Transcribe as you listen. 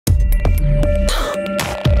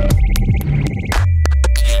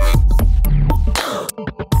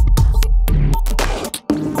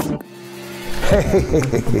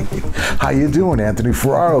How you doing? Anthony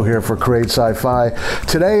Ferraro here for Create Sci-Fi.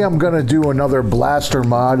 Today I'm going to do another blaster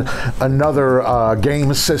mod, another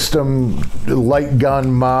game system light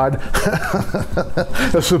gun mod.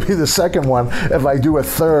 This will be the second one. If I do a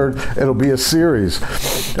third, it'll be a series.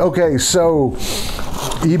 Okay, so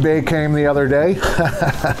eBay came the other day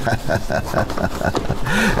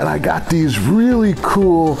and I got these really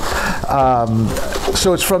cool,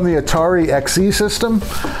 so it's from the Atari XE system.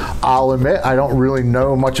 I'll admit I don't really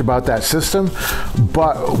know much about that system,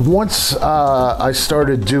 but once I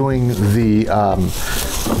started doing the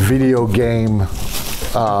video game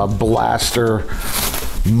blaster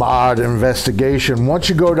mod investigation, once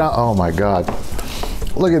you go down, oh my god,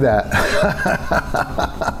 look at that.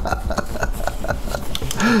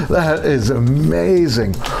 That is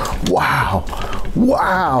amazing. Wow.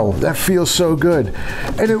 Wow, that feels so good.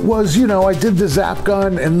 And it was, you know, I did the zap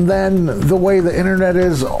gun, and then the way the internet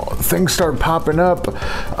is, things start popping up.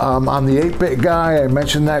 On the 8-Bit Guy, I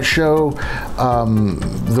mentioned that show.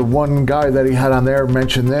 The one guy that he had on there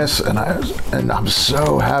mentioned this, and I'm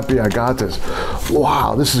so happy I got this.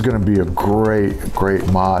 Wow, this is going to be a great, great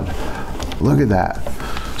mod. Look at that.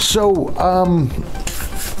 So,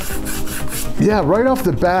 yeah, right off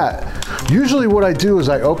the bat, usually what I do is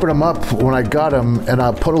I open them up when I got them and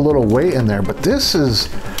I'll put a little weight in there, but this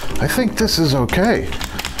is, I think this is okay.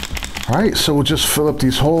 All right, so we'll just fill up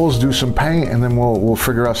these holes, do some paint, and then we'll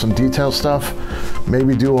figure out some detail stuff.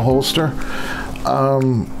 Maybe do a holster.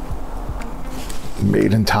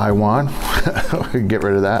 Made in Taiwan. We can get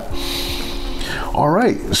rid of that. All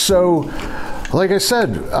right, so like I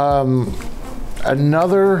said,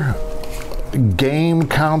 another game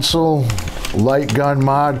console light gun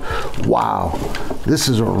mod. Wow, this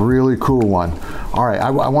is a really cool one. All right, I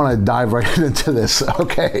want to dive right into this.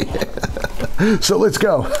 Okay, so let's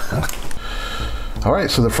go. All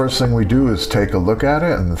right, so the first thing we do is take a look at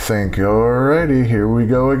it and think, alrighty, here we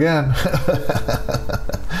go again.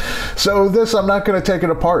 So this, I'm not going to take it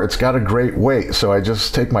apart. It's got a great weight. So I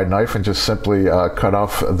just take my knife and just simply cut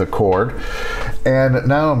off the cord. And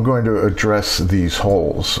now I'm going to address these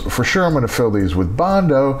holes. For sure, I'm going to fill these with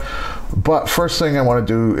Bondo. But first thing I want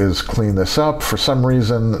to do is clean this up. For some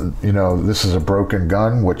reason, you know, this is a broken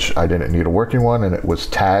gun, which I didn't need a working one, and it was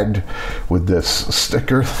tagged with this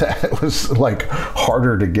sticker that was like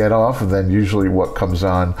harder to get off than usually what comes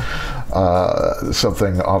on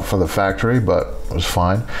something off of the factory, but it was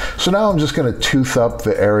fine. So now I'm just going to tooth up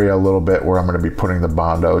the area a little bit where I'm going to be putting the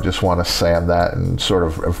Bondo. Just want to sand that and sort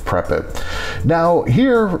of prep it. Now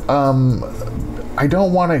here, I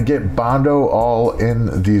don't want to get Bondo all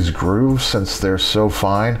in these grooves since they're so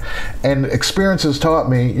fine. And experience has taught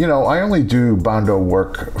me, you know, I only do Bondo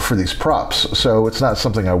work for these props, so it's not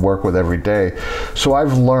something I work with every day. So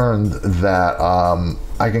I've learned that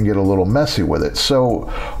I can get a little messy with it.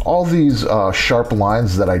 So all these sharp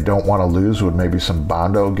lines that I don't want to lose with maybe some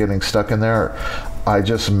Bondo getting stuck in there, I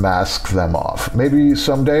just mask them off. Maybe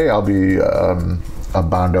someday I'll be a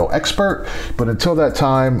Bondo expert, but until that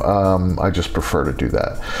time, I just prefer to do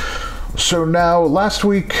that. So now, last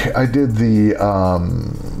week I did the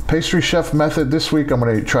pastry chef method. This week I'm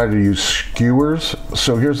going to try to use skewers.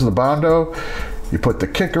 So here's the Bondo. You put the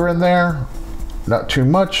kicker in there. Not too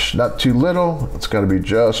much, not too little. It's got to be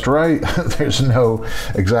just right. There's no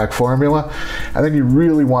exact formula. And then you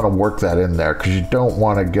really want to work that in there because you don't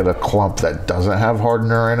want to get a clump that doesn't have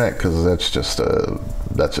hardener in it, because that's just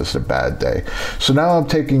a bad day. So now I'm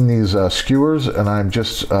taking these skewers and I'm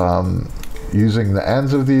just using the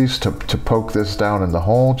ends of these to poke this down in the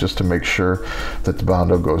hole just to make sure that the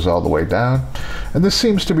Bondo goes all the way down. And this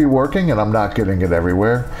seems to be working and I'm not getting it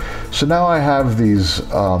everywhere. So now I have these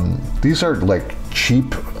are like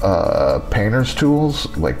cheap painter's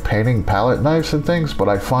tools, like painting palette knives and things, but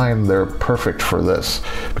I find they're perfect for this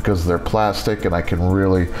because they're plastic and I can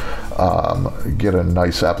really get a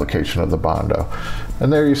nice application of the Bondo.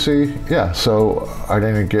 And there you see, yeah, so I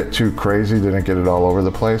didn't get too crazy, didn't get it all over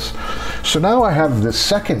the place. So now I have this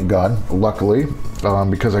second gun, luckily,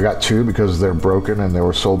 because I got two because they're broken and they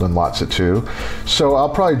were sold in lots of two. So I'll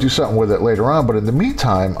probably do something with it later on, but in the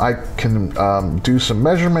meantime, I can do some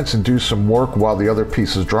measurements and do some work while the other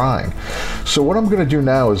piece is drying. So what I'm gonna do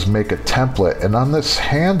now is make a template, and on this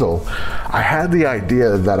handle, I had the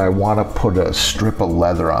idea that I wanna put a strip of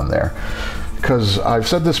leather on there. Because I've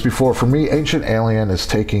said this before, for me, Ancient Alien is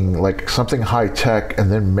taking like something high-tech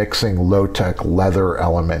and then mixing low-tech leather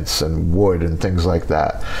elements and wood and things like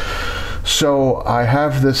that. So I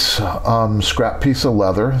have this scrap piece of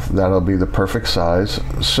leather that'll be the perfect size.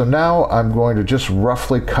 So now I'm going to just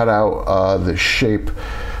roughly cut out the shape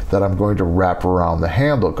that I'm going to wrap around the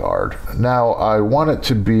handle guard. Now I want it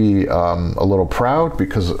to be a little proud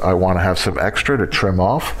because I want to have some extra to trim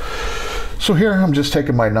off. So here I'm just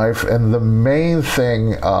taking my knife, and the main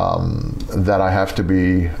thing that I have to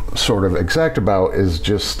be sort of exact about is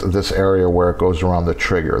just this area where it goes around the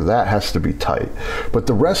trigger. That has to be tight. But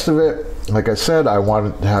the rest of it, like I said, I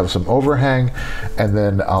want to have some overhang, and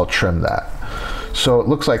then I'll trim that. So it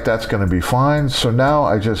looks like that's going to be fine. So now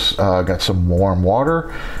I just got some warm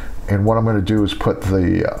water, and what I'm going to do is put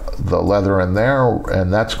the leather in there,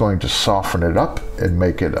 and that's going to soften it up and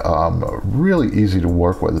make it really easy to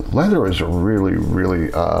work with. Leather is a really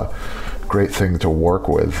great thing to work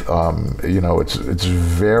with. You know, it's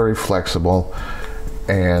very flexible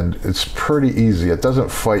and it's pretty easy. It doesn't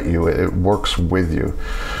fight you, it works with you.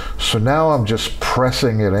 So now I'm just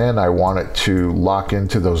pressing it in. I want it to lock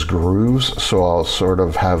into those grooves, so I'll sort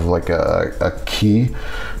of have like a key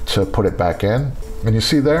to put it back in. And you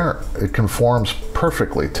see there, it conforms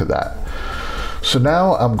perfectly to that. So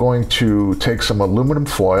now I'm going to take some aluminum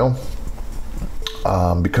foil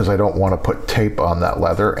because I don't want to put tape on that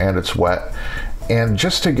leather and it's wet. And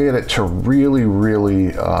just to get it to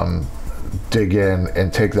really dig in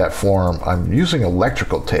and take that form, I'm using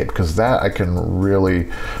electrical tape because that I can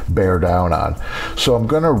really bear down on. So I'm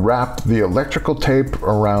going to wrap the electrical tape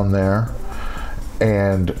around there.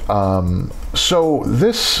 And so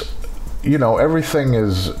this, you know, everything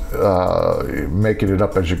is making it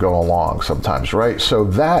up as you go along sometimes, right? So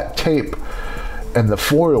that tape and the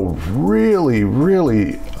foil really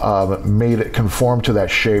made it conform to that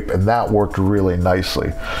shape, and that worked really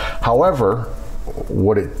nicely. However,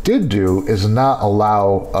 what it did do is not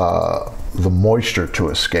allow the moisture to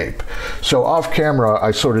escape. So off camera,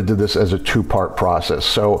 I sort of did this as a two-part process.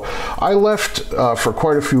 So I left for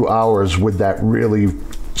quite a few hours with that really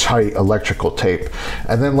tight electrical tape,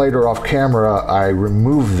 and then later off camera I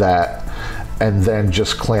removed that and then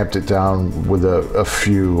just clamped it down with a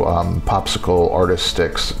few popsicle artist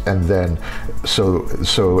sticks, and then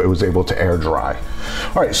so it was able to air dry.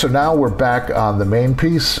 All right, so now we're back on the main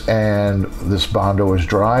piece, and this Bondo is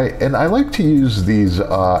dry, and I like to use these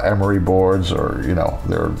emery boards, or you know,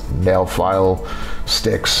 they're nail file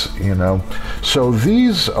sticks, you know. So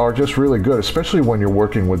these are just really good, especially when you're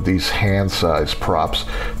working with these hand-sized props,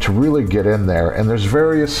 to really get in there. And there's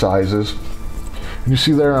various sizes. You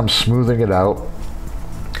see there, I'm smoothing it out.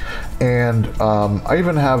 And I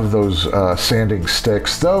even have those sanding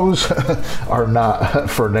sticks. Those are not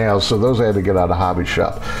for nails, so those I had to get out of hobby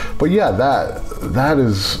shop. But yeah, that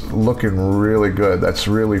is looking really good. That's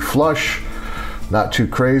really flush, not too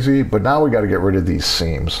crazy. But now we got to get rid of these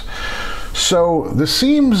seams. So the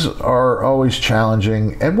seams are always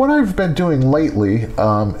challenging, and what I've been doing lately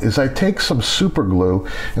is I take some super glue,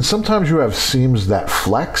 and sometimes you have seams that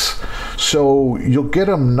flex, so you'll get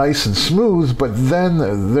them nice and smooth, but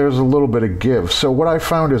then there's a little bit of give. So what I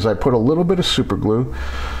found is I put a little bit of super glue,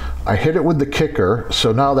 I hit it with the kicker,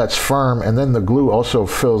 so now that's firm, and then the glue also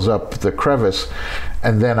fills up the crevice,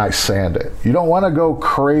 and then I sand it. You don't want to go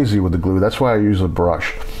crazy with the glue, that's why I use a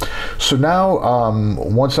brush. So now,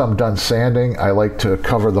 once I'm done sanding, I like to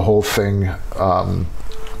cover the whole thing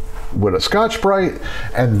with a Scotch-Brite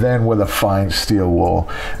and then with a fine steel wool.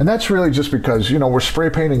 And that's really just because, you know, we're spray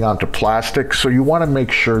painting onto plastic, so you want to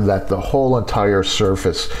make sure that the whole entire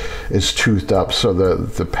surface is toothed up so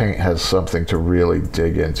the paint has something to really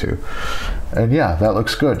dig into. And yeah, that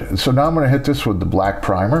looks good. So now I'm going to hit this with the black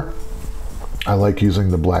primer. I like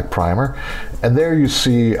using the black primer. And there you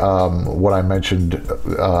see what I mentioned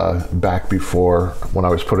back before when I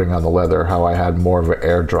was putting on the leather, how I had more of an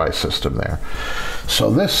air dry system there.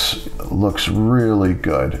 So this looks really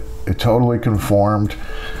good. It totally conformed.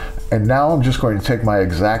 And now I'm just going to take my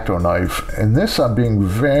X-Acto knife, and this I'm being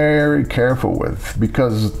very careful with,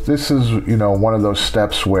 because this is, you know, one of those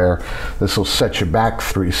steps where this will set you back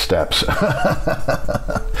 3 steps.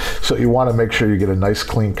 So you want to make sure you get a nice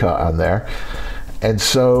clean cut on there. And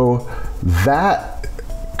so that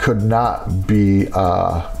could not be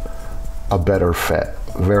a better fit.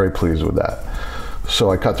 Very pleased with that. So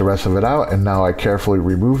I cut the rest of it out, and now I carefully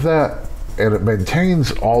remove that, and it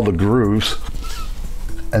maintains all the grooves.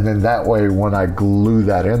 And then that way, when I glue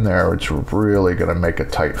that in there, it's really going to make a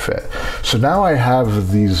tight fit. So now I have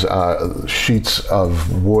these sheets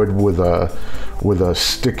of wood with a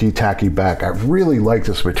sticky, tacky back. I really like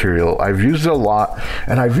this material. I've used it a lot,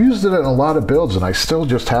 and I've used it in a lot of builds, and I still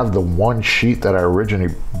just have the one sheet that I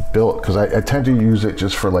originally built, because I tend to use it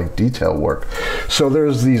just for like detail work. So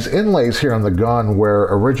there's these inlays here on the gun where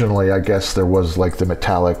originally I guess there was like the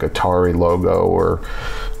metallic Atari logo, or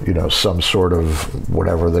you know, some sort of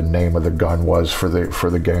whatever the name of the gun was for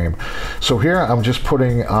the game. So here I'm just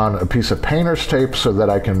putting on a piece of painter's tape so that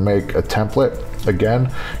I can make a template.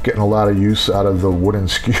 Again, getting a lot of use out of the wooden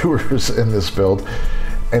skewers in this build.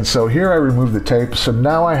 And so here I remove the tape, so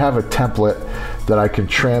now I have a template that I can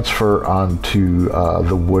transfer onto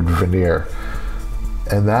the wood veneer.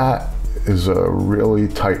 And that is a really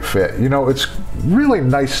tight fit. You know, it's really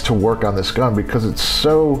nice to work on this gun because it's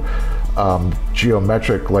so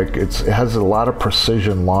geometric, like it has a lot of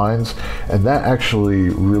precision lines, and that actually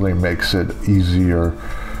really makes it easier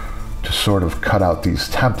to sort of cut out these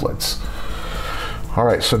templates. All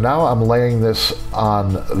right, so now I'm laying this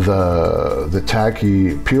on the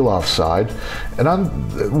tacky peel-off side,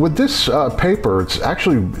 and with this paper, it's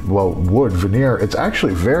actually, well, wood veneer, it's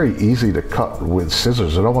actually very easy to cut with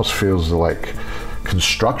scissors. It almost feels like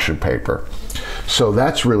construction paper. So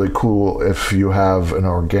that's really cool if you have an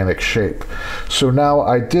organic shape. So now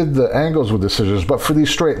I did the angles with the scissors, but for these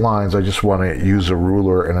straight lines, I just want to use a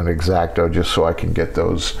ruler and an X-Acto just so I can get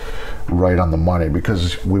those right on the money,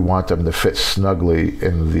 because we want them to fit snugly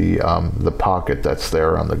in the pocket that's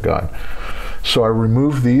there on the gun. So I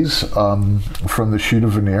remove these from the sheet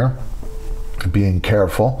of veneer, being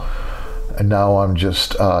careful. And now I'm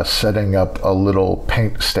just setting up a little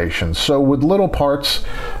paint station. So with little parts,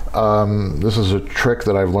 this is a trick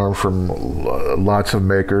that I've learned from lots of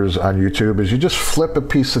makers on YouTube, is you just flip a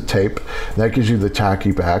piece of tape, that gives you the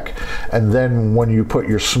tacky back, and then when you put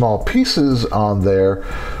your small pieces on there,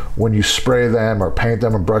 when you spray them or paint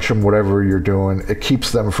them or brush them, whatever you're doing, it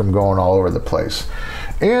keeps them from going all over the place.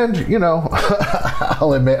 And, you know,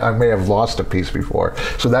 I'll admit I may have lost a piece before,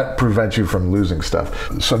 so that prevents you from losing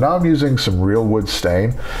stuff. So now I'm using some real wood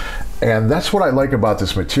stain, and that's what I like about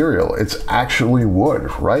this material. It's actually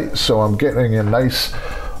wood, right? So I'm getting a nice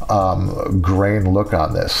grain look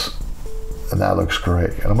on this, and that looks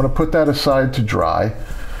great. And I'm going to put that aside to dry.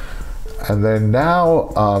 And then now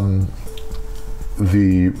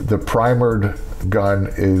the primered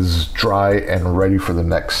gun is dry and ready for the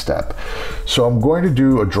next step. So I'm going to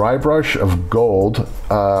do a dry brush of gold.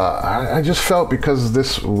 I just felt, because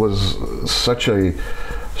this was such a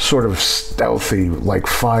sort of stealthy, like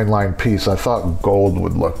fine line piece, I thought gold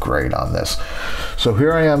would look great on this. So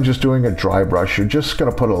here I am just doing a dry brush. You're just going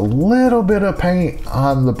to put a little bit of paint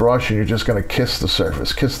on the brush, and you're just going to kiss the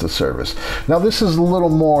surface, kiss the surface. Now this is a little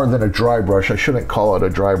more than a dry brush. I shouldn't call it a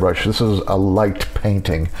dry brush. This is a light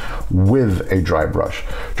painting with a dry brush.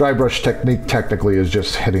 Dry brush technique technically is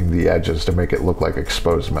just hitting the edges to make it look like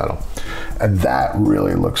exposed metal. And that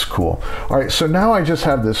really looks cool. All right, so now I just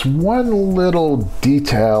have this one little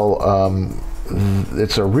detail.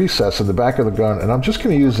 It's a recess in the back of the gun, and I'm just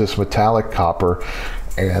going to use this metallic copper.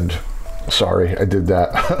 And sorry, I did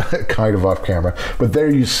that kind of off camera, but there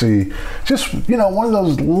you see, just, you know, one of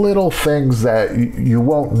those little things that you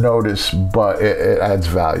won't notice, but it adds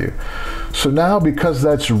value. So now, because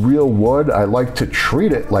that's real wood, I like to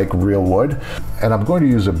treat it like real wood, and I'm going to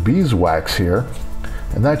use a beeswax here.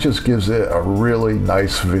 And that just gives it a really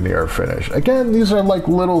nice veneer finish. Again, these are like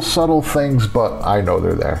little subtle things, but I know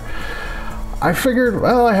they're there. I figured,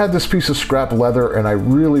 well, I had this piece of scrap leather, and I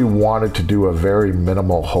really wanted to do a very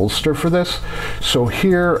minimal holster for this. So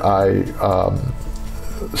here I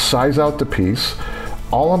size out the piece.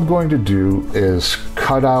 All I'm going to do is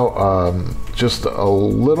cut out just a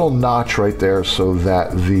little notch right there so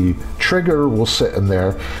that the trigger will sit in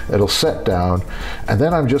there. It'll set down, and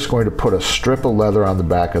then I'm just going to put a strip of leather on the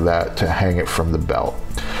back of that to hang it from the belt.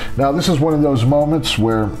 Now this is one of those moments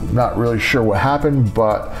where I'm not really sure what happened,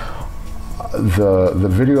 but the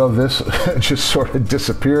video of this just sort of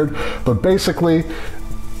disappeared. But basically,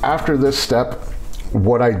 after this step,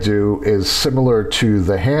 what I do is similar to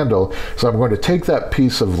the handle. So I'm going to take that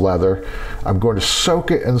piece of leather, I'm going to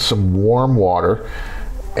soak it in some warm water,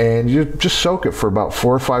 and you just soak it for about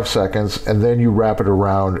 4 or 5 seconds, and then you wrap it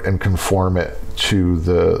around and conform it to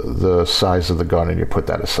the size of the gun, and you put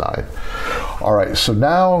that aside. All right, so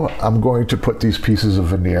now I'm going to put these pieces of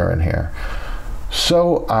veneer in here.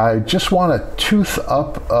 So I just want to tooth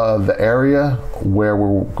up the area where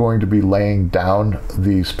we're going to be laying down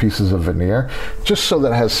these pieces of veneer, just so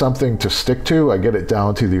that it has something to stick to. I get it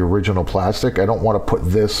down to the original plastic. I don't want to put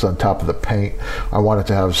this on top of the paint. I want it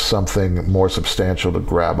to have something more substantial to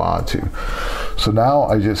grab onto. So now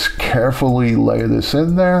I just carefully lay this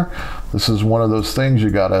in there. This is one of those things you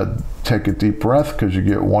gotta take a deep breath, because you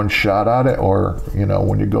get one shot at it, or, you know,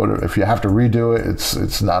 when you go to, if you have to redo it,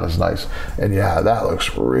 it's not as nice. And yeah, that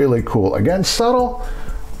looks really cool. Again, subtle,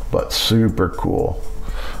 but super cool.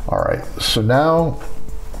 All right, so now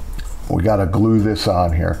we got to glue this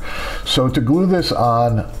on here. So to glue this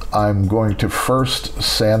on, I'm going to first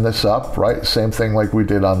sand this up, right? Same thing like we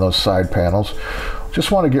did on those side panels.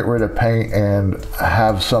 Just want to get rid of paint and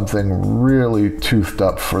have something really toothed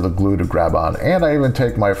up for the glue to grab on. And I even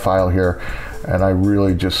take my file here and I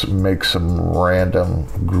really just make some random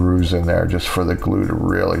grooves in there just for the glue to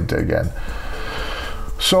really dig in.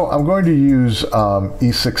 So I'm going to use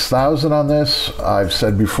E6000 on this. I've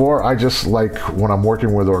said before, I just like when I'm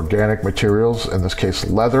working with organic materials, in this case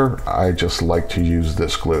leather, I just like to use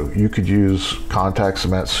this glue. You could use contact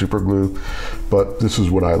cement, super glue, but this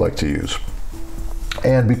is what I like to use.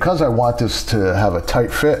 And because I want this to have a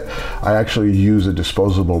tight fit, I actually use a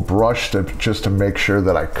disposable brush just to make sure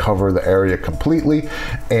that I cover the area completely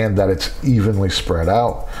and that it's evenly spread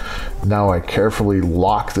out. Now I carefully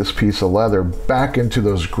lock this piece of leather back into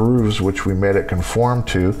those grooves which we made it conform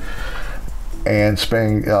to, and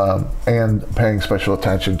paying special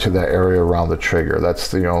attention to that area around the trigger. That's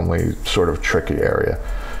the only sort of tricky area.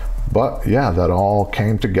 But yeah, that all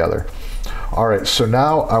came together. All right, so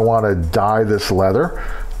now I want to dye this leather.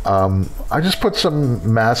 I just put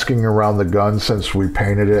some masking around the gun since we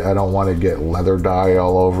painted it. I don't want to get leather dye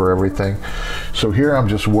all over everything. So here I'm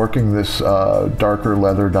just working this darker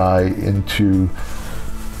leather dye into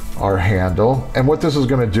our handle. And what this is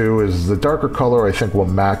going to do is the darker color I think will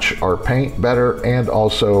match our paint better, and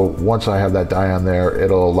also once I have that dye on there,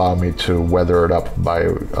 it'll allow me to weather it up by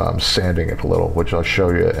sanding it a little, which I'll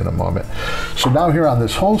show you in a moment. So now here on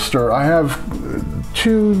this holster I have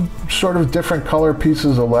two sort of different color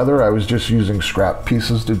pieces of leather. I was just using scrap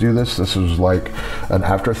pieces to do this. This was like an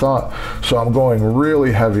afterthought. So I'm going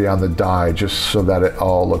really heavy on the dye just so that it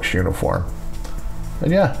all looks uniform.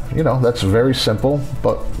 And yeah, you know, that's very simple,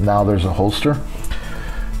 but now there's a holster.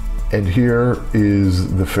 And here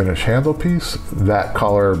is the finished handle piece. That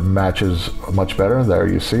color matches much better, there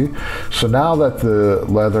you see. So now that the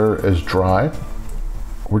leather is dry,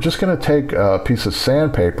 we're just gonna take a piece of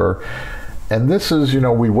sandpaper, and this is, you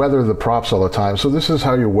know, we weather the props all the time, so this is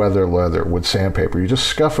how you weather leather with sandpaper. You just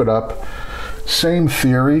scuff it up. Same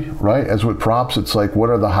theory, right? As with props, it's like,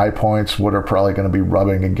 what are the high points? What are probably going to be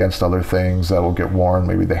rubbing against other things that will get worn?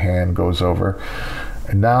 Maybe the hand goes over.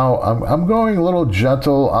 And now I'm going a little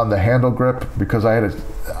gentle on the handle grip because I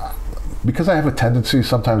have a tendency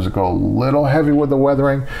sometimes to go a little heavy with the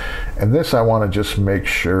weathering. And this, I want to just make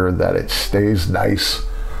sure that it stays nice.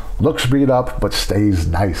 Looks beat up, but stays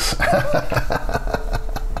nice.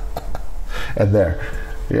 And there,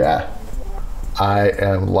 yeah. I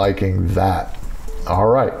am liking that. All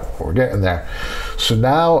right, we're getting there. So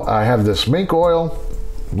now I have this mink oil,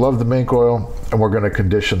 love the mink oil, and we're going to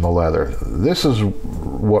condition the leather. This is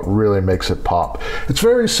what really makes it pop. It's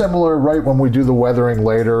very similar, right, when we do the weathering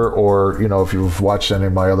later, or, you know, if you've watched any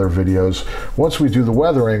of my other videos, once we do the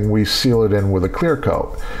weathering, we seal it in with a clear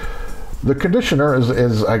coat. The conditioner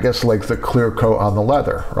is I guess, like the clear coat on the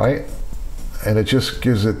leather, right? And it just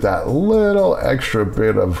gives it that little extra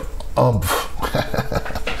bit of oomph.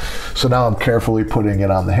 So now I'm carefully putting it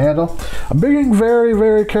on the handle. I'm being very,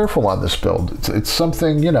 very careful on this build. It's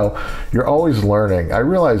something, you know, you're always learning. I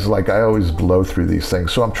realize, like, I always blow through these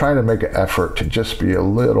things, so I'm trying to make an effort to just be a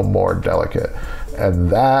little more delicate, and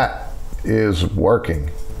that is working.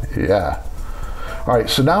 Yeah. All right,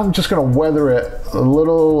 so now I'm just going to weather it a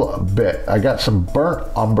little bit. I got some burnt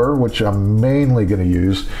umber, which I'm mainly going to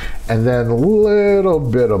use, and then a little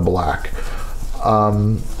bit of black.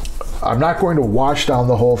 I'm not going to wash down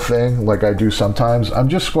the whole thing like I do sometimes. I'm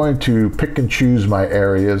just going to pick and choose my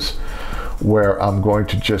areas where I'm going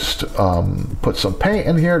to just put some paint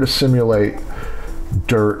in here to simulate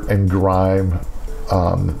dirt and grime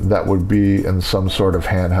that would be in some sort of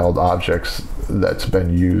handheld objects that's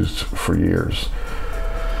been used for years.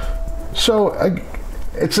 So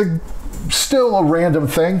it's still a random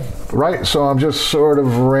thing, right? So I'm just sort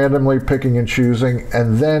of randomly picking and choosing,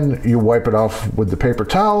 and then you wipe it off with the paper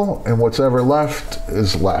towel, and what's ever left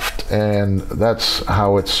is left. And that's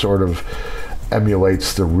how it sort of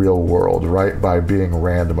emulates the real world, right? By being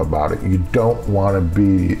random about it. You don't want to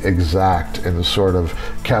be exact in the sort of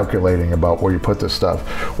calculating about where you put this stuff.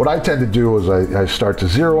 What I tend to do is I start to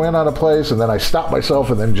zero in on a place, and then I stop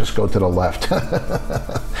myself and then just go to the left.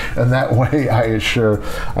 And that way I assure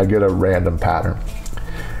I get a random pattern.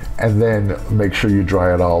 And then make sure you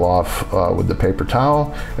dry it all off with the paper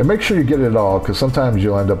towel, and make sure you get it all, because sometimes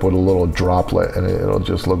you'll end up with a little droplet and it'll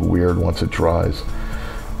just look weird once it dries.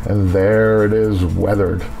 And there it is,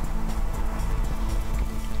 weathered.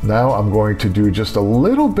 Now I'm going to do just a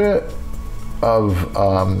little bit of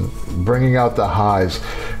bringing out the highs.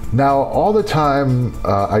 Now, all the time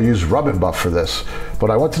I use Rub and Buff for this, but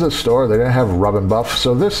I went to the store, they didn't have Rub and Buff,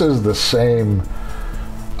 so this is the same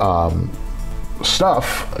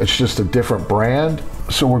stuff, it's just a different brand.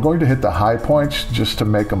 So we're going to hit the high points just to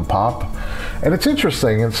make them pop. And it's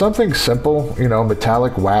interesting, and something simple, you know,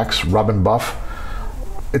 metallic wax, Rub and Buff.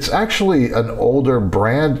 It's actually an older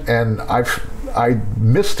brand, and I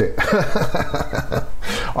missed it.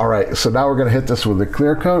 All right, so now we're gonna hit this with a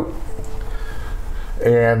clear coat.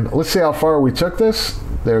 And let's see how far we took this.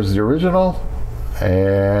 There's the original,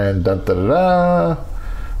 and da da da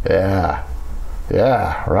da.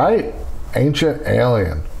 Yeah, right? Ancient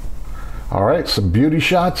Alien. All right, some beauty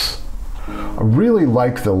shots. I really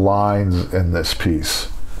like the lines in this piece.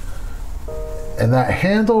 And that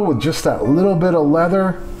handle with just that little bit of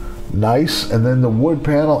leather, nice. And then the wood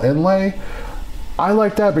panel inlay, I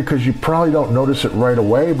like that because you probably don't notice it right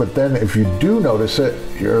away, but then if you do notice it,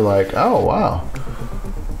 you're like, oh, wow.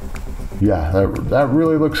 Yeah, that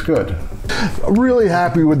really looks good. I'm really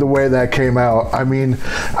happy with the way that came out. I mean,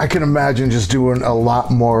 I can imagine just doing a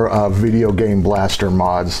lot more video game blaster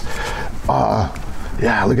mods.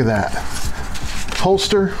 Yeah, look at that.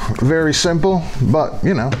 Holster, very simple, but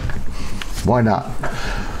you know, why not?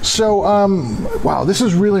 So, wow, this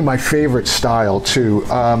is really my favorite style too.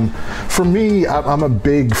 For me, I'm a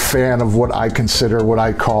big fan of what I consider, what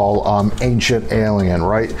I call Ancient Alien,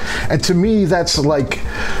 right? And to me, that's like,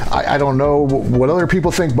 I don't know what other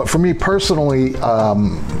people think, but for me personally,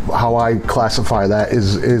 how I classify that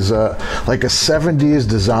is like a 70s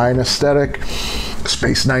design aesthetic.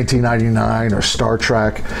 Space 1999 or Star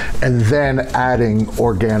Trek, and then adding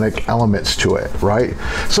organic elements to it, right?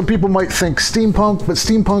 Some people might think steampunk, but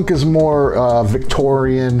steampunk is more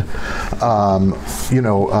Victorian, you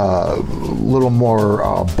know, a little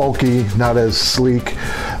more bulky, not as sleek.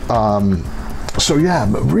 So yeah,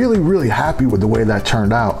 I'm really happy with the way that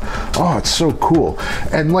turned out. Oh, it's so cool.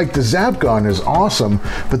 And like the Zap gun is awesome,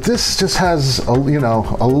 but this just has a, you know,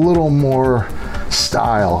 a little more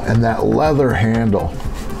style, and that leather handle,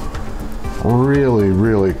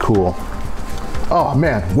 really cool. Oh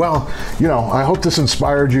man, well, you know, I hope this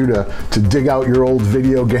inspired you to dig out your old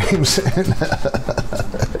video games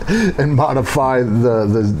and modify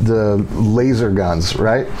the laser guns,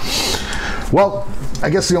 right? Well, I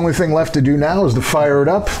guess the only thing left to do now is to fire it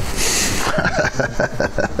up.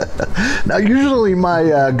 Now, usually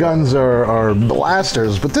my guns are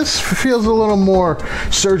blasters, but this feels a little more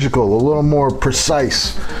surgical, a little more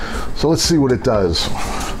precise. So let's see what it does.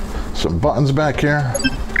 Some buttons back here.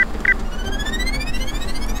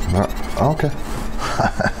 Okay.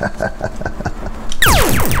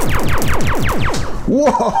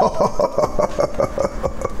 Whoa!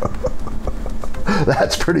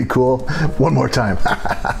 That's pretty cool. One more time.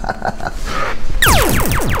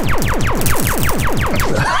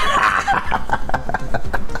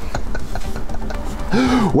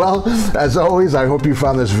 Well, as always, I hope you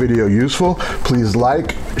found this video useful. Please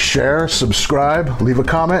like, share, subscribe, leave a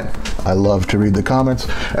comment. I love to read the comments.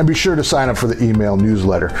 And be sure to sign up for the email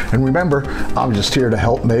newsletter. And remember, I'm just here to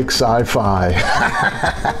help make sci-fi.